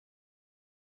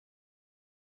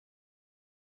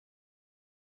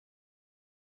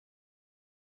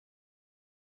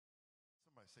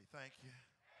Say thank you.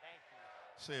 Thank you.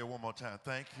 Say it one more time.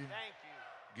 Thank you. Thank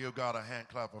you. Give God a hand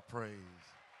clap of praise.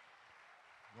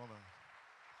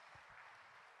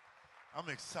 I'm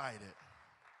excited.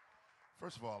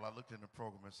 First of all, I looked in the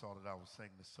program and saw that I was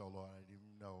singing the solo. I didn't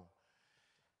even know.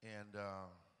 And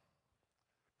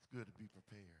it's good to be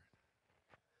prepared.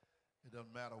 It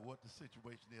doesn't matter what the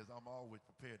situation is. I'm always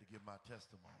prepared to give my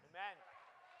testimony. Amen.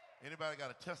 Anybody got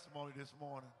a testimony this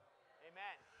morning?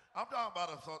 Amen. I'm talking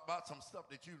about some stuff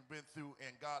that you've been through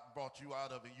and God brought you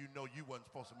out of and you know you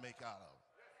wasn't supposed to make out of.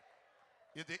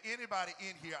 Is there anybody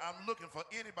in here? I'm looking for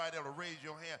anybody that'll raise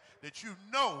your hand that you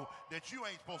know that you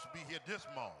ain't supposed to be here this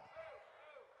morning.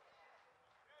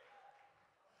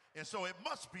 And so it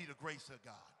must be the grace of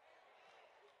God.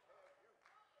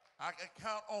 I can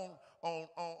count on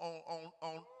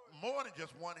more than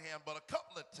just one hand, but a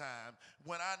couple of times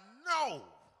when I know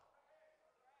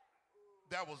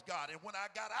that was God. And when I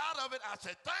got out of it, I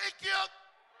said, thank you.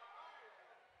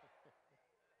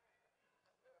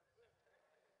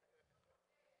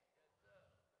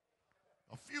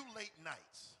 A few late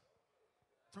nights,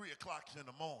 3 o'clock in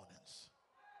the mornings,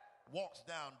 walks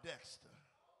down Dexter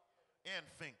and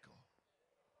Finkel,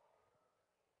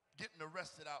 getting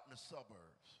arrested out in the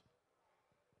suburbs,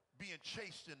 being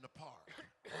chased in the park,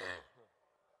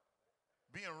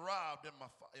 being robbed in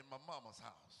my mama's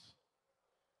house,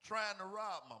 trying to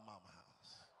rob my mama's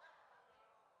house,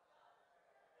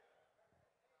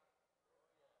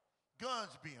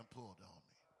 guns being pulled on me.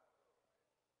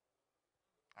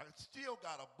 I still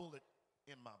got a bullet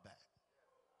in my back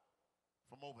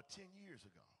from over 10 years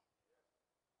ago,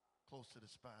 close to the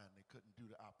spine. They couldn't do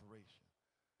the operation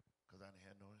because I didn't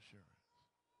have no insurance.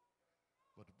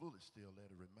 But the bullet's still there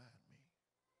to remind me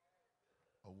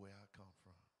of where I come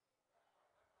from.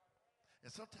 And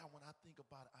sometimes when I think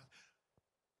about it,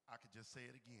 I could just say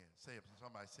it again. Say it,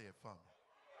 somebody say it for me.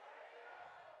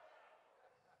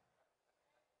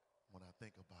 When I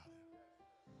think about it.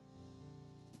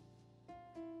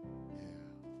 Yeah.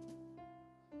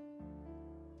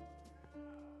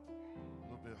 A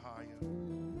little bit higher.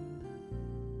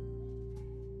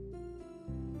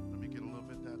 Let me get a little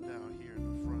bit that down here in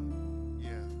the front.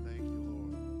 Yeah, thank you,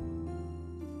 Lord.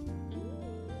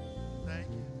 Thank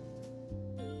you.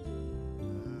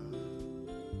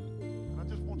 I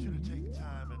just want you to take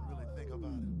time and really think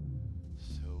about it.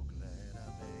 So glad I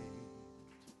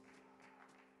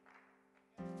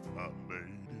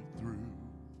made it through.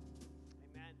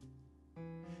 Amen.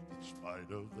 In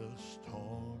spite of the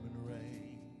storm and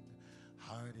rain,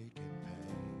 heartache and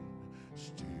pain,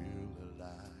 still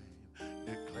alive,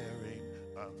 declaring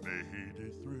I made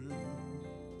it through.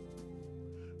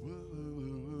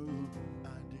 Woo, I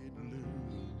didn't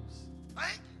lose.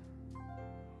 Thank you.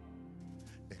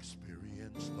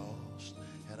 Experience lost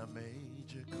at a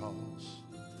major cost.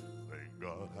 Thank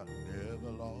God I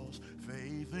never lost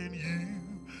faith in you.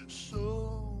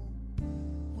 So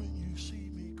when you see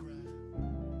me cry,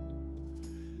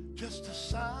 just a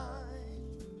sign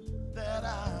that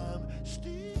I'm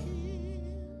still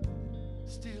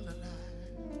alive.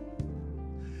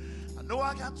 I know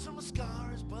I got some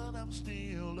scars, but I'm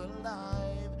still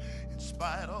alive in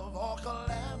spite of all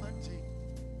calamity.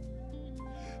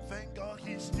 Thank God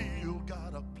he still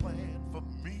got a plan for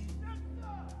me.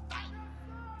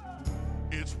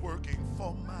 It's working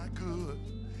for my good,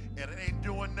 and it ain't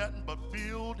doing nothing but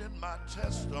building my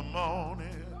testimony.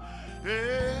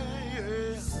 Yeah,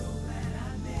 yeah. So glad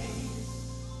I made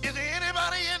it. Is there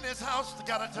anybody in this house that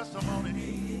got a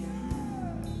testimony?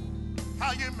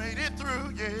 How you made it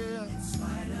through, yeah. In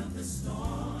spite of the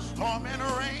Storm and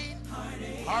rain,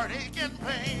 heartache and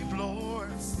pain,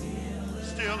 Lord,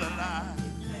 still alive.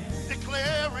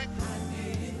 Declaring,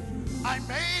 I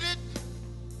made it.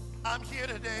 I'm here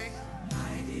today.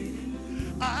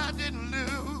 I didn't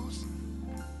lose.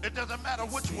 It doesn't matter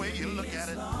which way you look at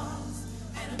it.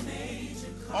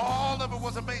 All of it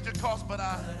was a major cost, but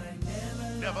I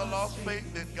never lost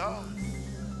faith in God.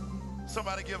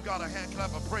 Somebody give God a hand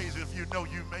clap of praise if you know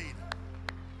you made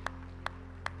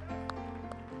it.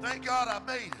 Thank God I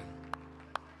made it.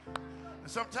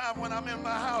 And sometimes when I'm in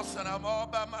my house and I'm all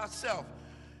by myself,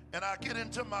 and I get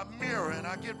into my mirror and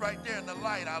I get right there in the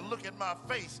light, I look at my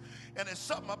face and there's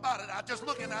something about it. I just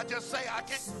look and I just say, I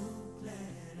can't. So glad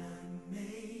I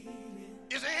made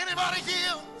it. Is there anybody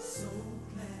here So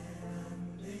glad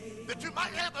I made that you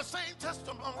might have the same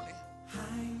testimony?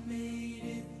 I made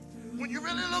it through. When you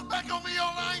really look back over your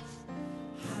life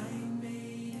I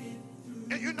made it through.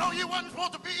 and you know you wasn't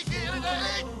supposed to be here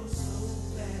today. Oh,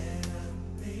 so glad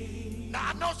I made it. Now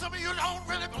I know some of you don't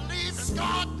really believe in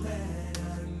God, Glad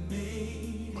I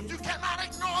made it. but you cannot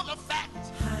ignore the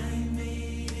fact I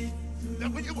made it through.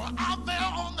 that when you were out there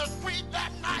on the street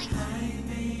that night,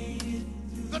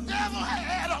 the devil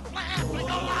had a plan for your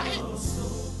life.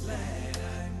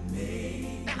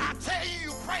 And I tell you,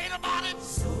 you prayed about it.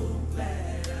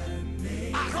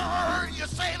 I heard you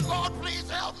say, Lord, please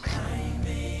help me.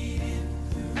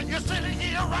 And you're sitting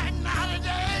here right now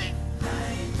today.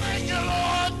 Thank you,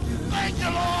 Lord. Thank you,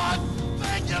 Lord.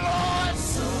 Thank you, Lord.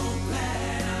 So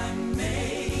glad I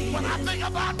made. When I think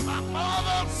about my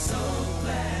mother, so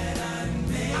glad I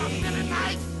made. How many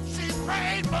nights she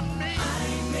prayed for me. I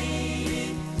made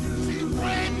it through. She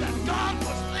prayed that God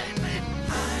would save me.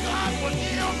 God would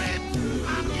heal me.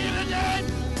 I'm here today.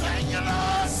 Thank you,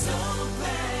 Lord. So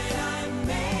glad I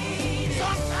made it.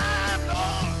 Sometime,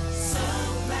 Lord. So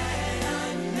glad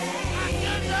I made it. I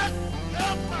cannot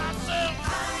help myself.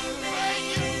 Thank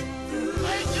you.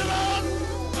 Thank you, Lord.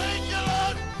 Thank you,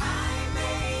 Lord. I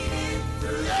made it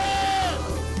through. Yeah.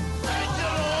 Thank you,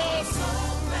 Lord. So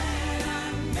glad I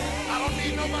made it. I don't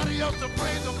need nobody else to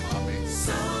praise him for me.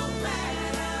 So glad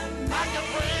I can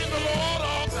praise the Lord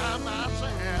all by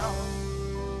myself.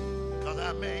 Because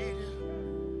I made it.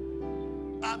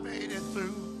 I made it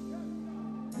through.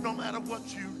 No matter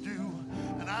what you do.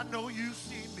 And I know you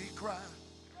see me cry.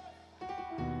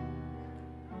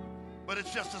 But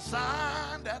it's just a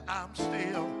sign that I'm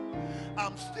still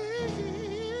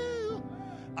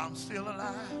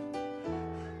alive.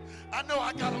 I know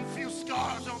I got a few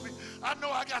scars on me. I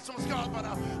know I got some scars, but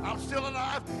I'm still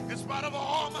alive in spite of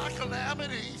all my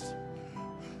calamities.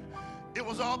 It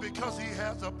was all because he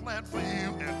has a plan for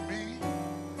you and me.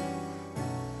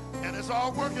 And it's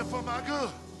all working for my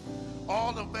good.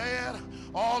 All the bad,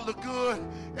 all the good,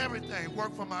 everything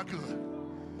worked for my good.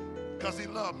 Because he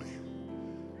loved me.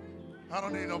 I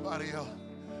don't need nobody else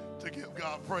to give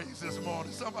God praise this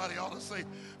morning. Somebody ought to say,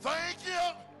 thank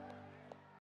you.